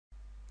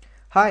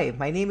Hi,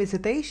 my name is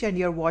Hitesh and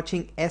you're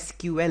watching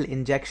SQL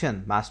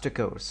Injection Master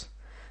Course.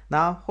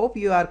 Now, hope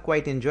you are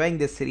quite enjoying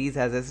this series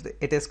as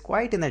it is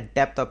quite in a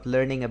depth of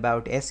learning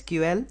about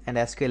SQL and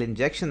SQL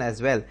injection as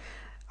well.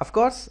 Of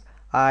course,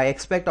 I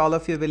expect all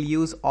of you will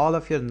use all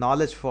of your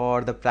knowledge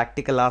for the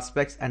practical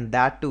aspects and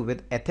that too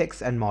with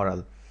ethics and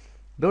moral.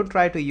 Don't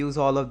try to use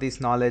all of this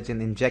knowledge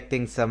in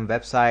injecting some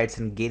websites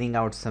and gaining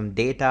out some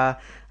data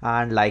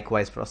and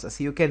likewise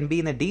process. You can be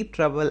in a deep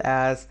trouble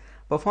as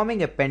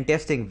performing a pen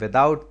testing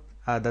without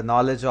the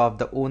knowledge of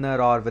the owner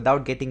or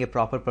without getting a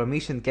proper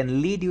permission can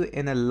lead you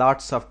in a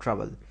lots of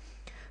trouble.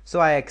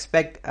 So I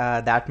expect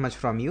that much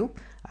from you,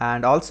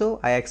 and also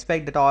I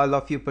expect that all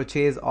of you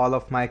purchase all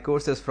of my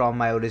courses from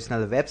my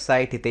original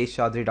website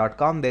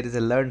hiteshchaudhary.com. There is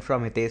a learn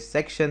from Hitesh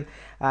section,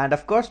 and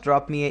of course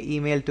drop me an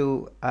email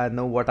to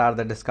know what are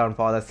the discount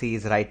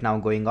policies right now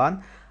going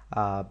on.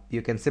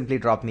 You can simply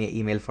drop me an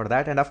email for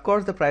that, and of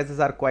course the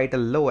prices are quite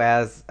low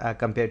as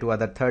compared to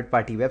other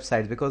third-party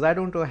websites because I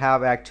don't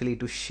have actually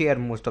to share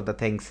most of the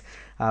things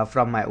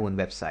from my own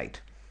website.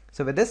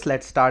 So with this,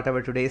 let's start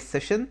our today's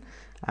session,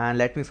 and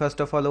let me first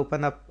of all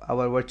open up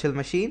our virtual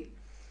machine.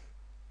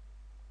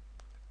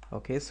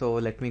 Okay, so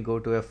let me go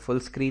to a full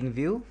screen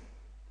view.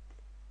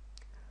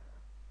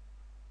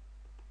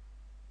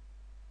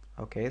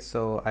 Okay,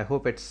 so I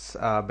hope it's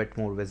a bit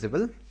more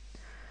visible.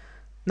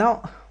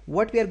 Now,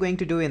 what we are going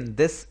to do in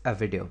this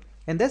video.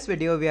 In this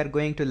video, we are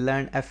going to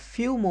learn a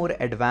few more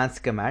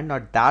advanced commands,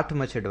 not that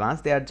much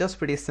advanced. They are just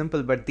pretty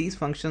simple, but these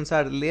functions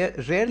are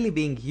rarely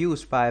being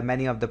used by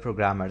many of the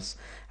programmers.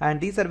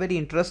 And these are very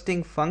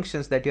interesting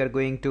functions that you are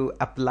going to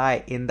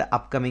apply in the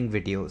upcoming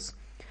videos.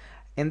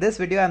 In this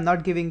video, I'm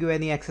not giving you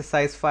any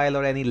exercise file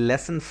or any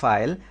lesson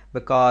file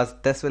because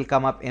this will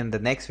come up in the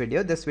next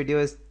video. This video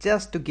is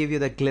just to give you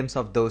the glimpse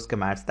of those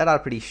commands that are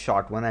pretty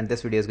short one, and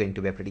this video is going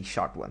to be a pretty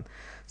short one.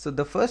 So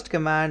the first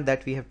command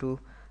that we have to,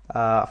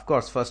 of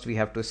course, first we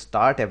have to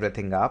start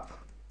everything up.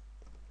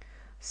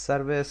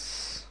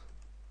 Service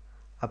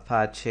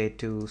Apache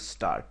to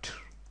start.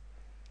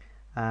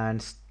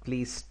 And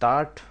please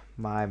start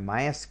my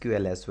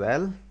MySQL as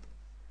well.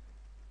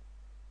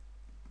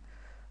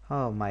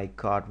 Oh my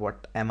god,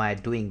 what am I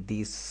doing?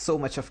 These so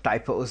much of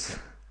typos.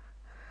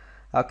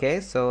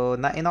 Okay, so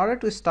now in order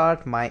to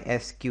start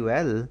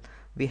MySQL,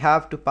 we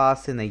have to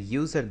pass in a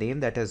username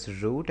that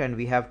is root, and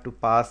we have to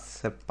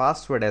pass a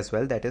password as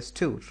well that is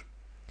tour.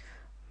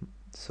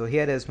 So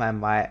here is my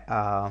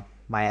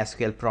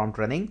MySQL prompt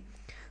running.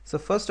 So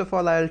first of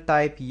all, I'll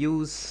type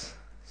use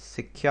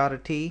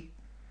security.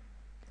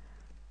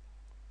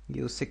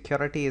 Use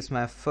security is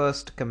my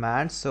first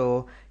command.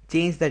 So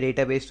change the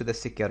database to the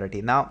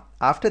security. Now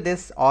after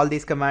this, all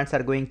these commands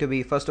are going to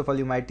be, first of all,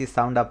 you might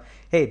sound up,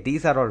 hey,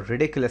 these are all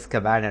ridiculous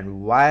commands,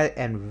 and why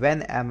and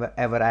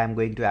whenever I am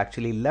going to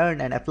actually learn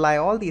and apply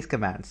all these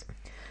commands.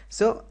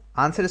 So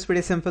answer is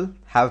pretty simple.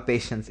 Have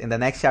patience. In the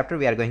next chapter,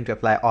 we are going to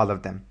apply all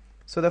of them.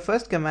 So the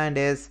first command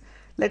is,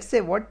 let's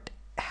say what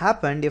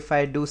happened if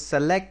I do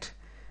select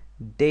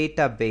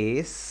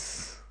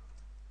database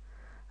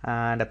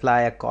and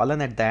apply a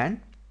colon at the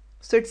end.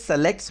 So it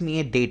selects me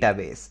a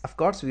database. Of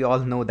course, we all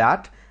know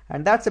that,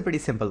 and that's a pretty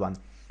simple one.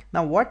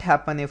 Now what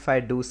happens if I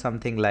do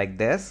something like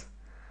this?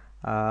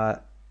 I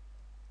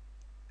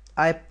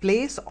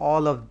place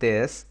all of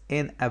this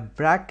in a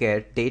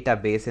bracket,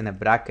 database in a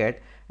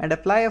bracket, and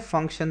apply a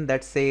function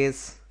that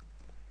says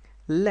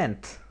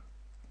length.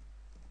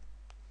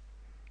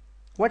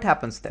 What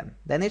happens then?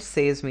 Then it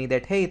says me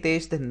that, hey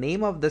Hitesh, the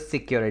name of the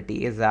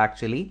security is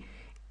actually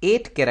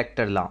 8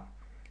 character long.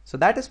 So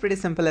that is pretty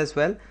simple as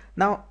well.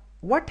 Now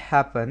what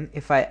happens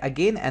if I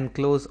again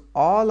enclose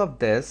all of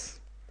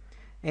this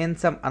in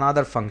some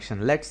another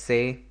function? Let's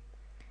say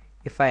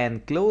if I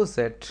enclose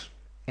it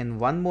in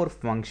one more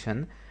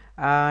function,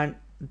 and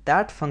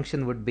that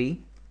function would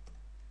be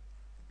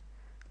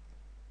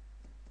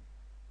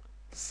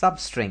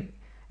substring,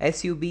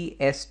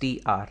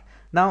 substr.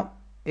 Now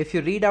if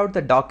you read out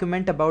the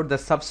document about the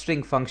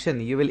substring function,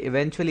 you will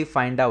eventually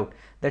find out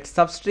that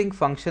substring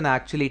function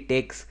actually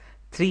takes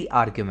 3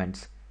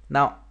 arguments.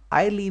 Now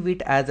I leave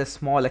it as a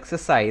small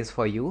exercise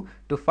for you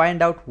to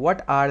find out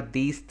what are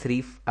these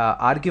 3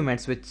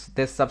 arguments which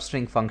this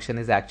substring function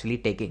is actually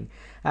taking.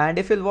 And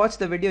if you'll watch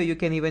the video, you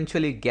can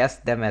eventually guess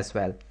them as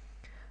well.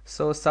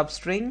 So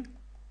substring,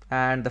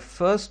 and the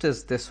first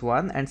is this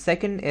one, and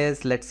second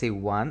is, let's say,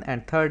 1,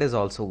 and third is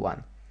also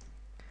 1.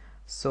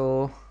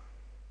 So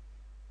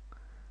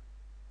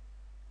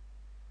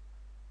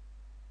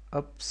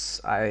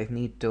oops, I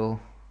need to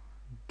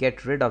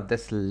get rid of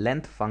this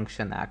length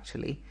function.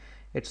 Actually,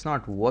 it's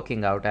not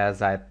working out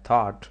as I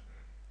thought.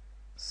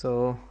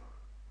 So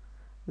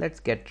let's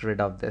get rid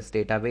of this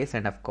database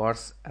and of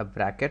course a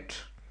bracket.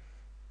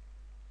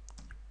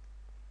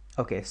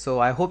 Okay, so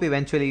I hope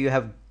eventually you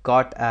have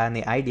got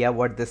an idea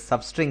what this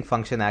substring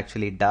function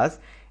actually does.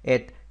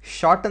 It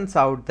shortens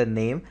out the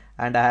name,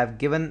 and I have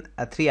given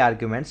 3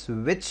 arguments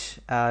which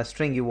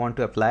string you want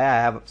to apply.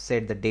 I have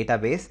said the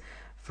database,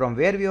 from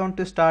where we want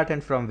to start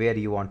and from where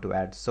you want to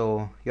add.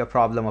 So your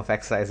problem of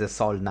exercise is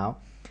solved now.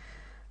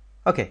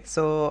 Okay,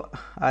 so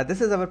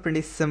this is our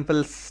pretty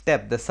simple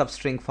step, the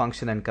substring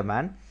function and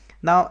command.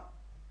 Now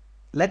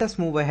let us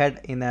move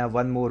ahead in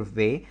one more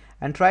way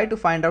and try to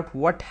find out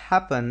what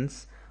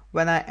happens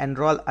when I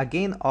enroll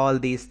again all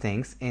these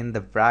things in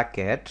the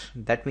bracket.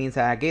 That means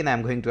again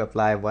I'm going to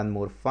apply one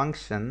more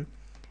function,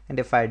 and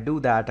if I do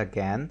that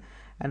again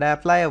and I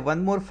apply a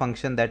one more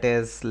function, that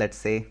is, let's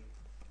say,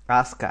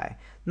 ASCII.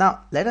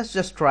 Now let us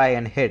just try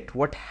and hit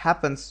what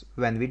happens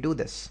when we do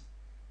this.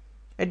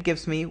 It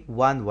gives me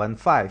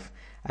 115,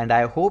 and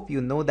I hope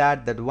you know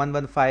that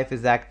 115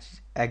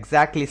 is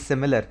exactly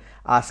similar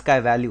ASCII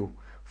value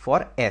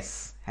for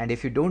S, and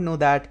if you don't know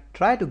that,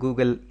 try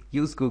to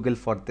use Google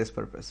for this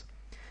purpose.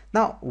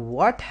 Now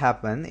what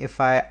happens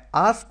if I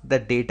ask the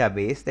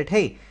database that,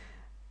 hey,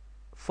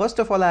 first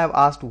of all I have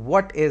asked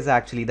what is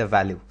actually the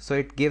value, so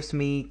it gives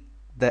me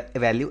the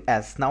value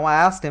S. Now I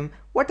asked him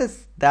what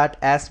is that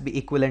S be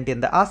equivalent in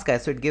the ASCII,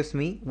 so it gives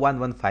me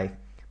 115.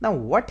 Now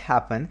what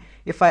happens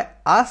if I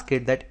ask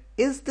it that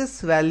is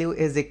this value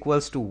is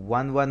equals to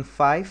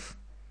 115?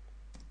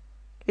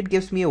 It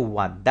gives me a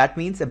 1. That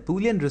means a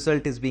Boolean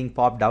result is being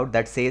popped out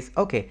that says,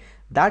 okay,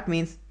 that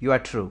means you are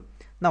true.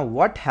 Now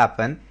what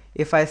happens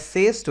if I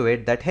says to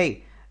it that,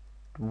 hey,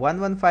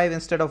 115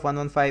 instead of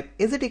 115,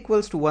 is it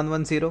equals to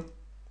 110?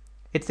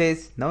 It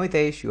says, no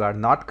Hitesh, you are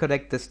not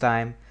correct this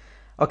time.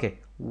 Okay,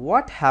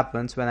 what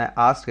happens when I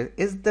ask it,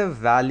 is the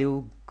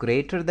value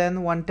greater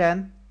than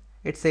 110?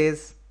 It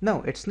says,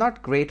 no, it's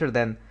not greater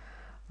than,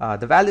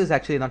 the value is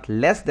actually not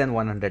less than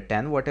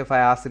 110. What if I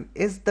ask it,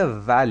 is the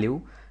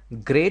value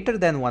greater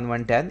than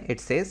 110? It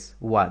says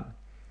 1.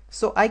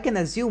 So I can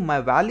assume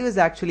my value is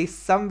actually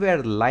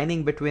somewhere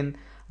lining between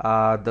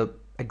the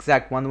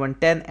exact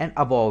 1110 and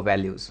above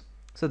values.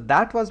 So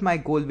that was my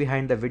goal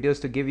behind the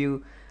videos, to give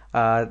you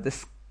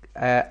this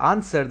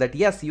answer that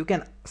yes, you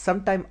can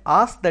sometime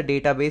ask the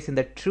database in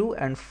the true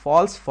and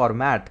false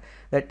format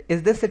that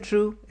is this a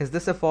true, is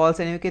this a false,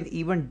 and you can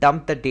even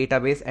dump the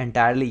database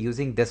entirely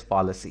using this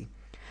policy.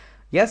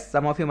 Yes,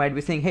 some of you might be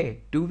saying,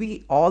 hey, do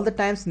we all the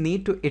times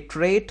need to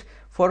iterate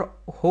for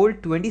whole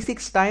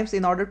 26 times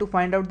in order to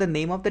find out the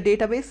name of the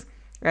database?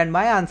 And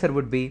my answer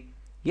would be,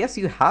 yes,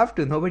 you have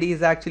to. Nobody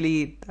is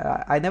actually,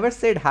 I never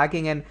said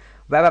hacking and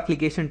web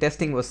application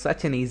testing was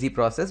such an easy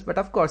process, but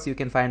of course you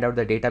can find out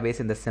the database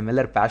in the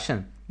similar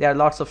fashion. There are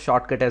lots of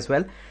shortcuts as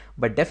well,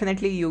 but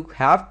definitely you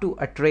have to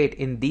iterate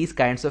in these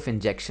kinds of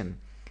injection.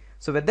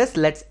 So with this,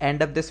 let's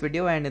end up this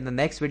video, and in the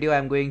next video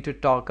I'm going to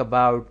talk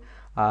about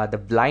the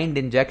blind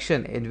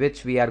injection, in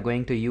which we are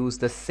going to use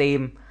the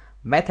same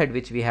method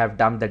which we have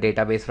dumped the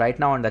database right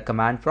now on the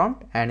command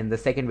prompt, and in the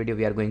second video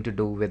we are going to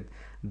do with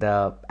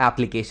the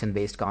application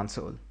based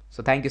console.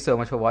 So thank you so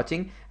much for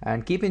watching,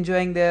 and keep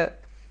enjoying the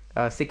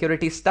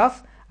security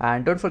stuff,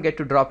 and don't forget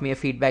to drop me a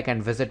feedback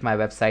and visit my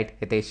website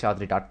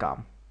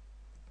hiteshchaudhary.com.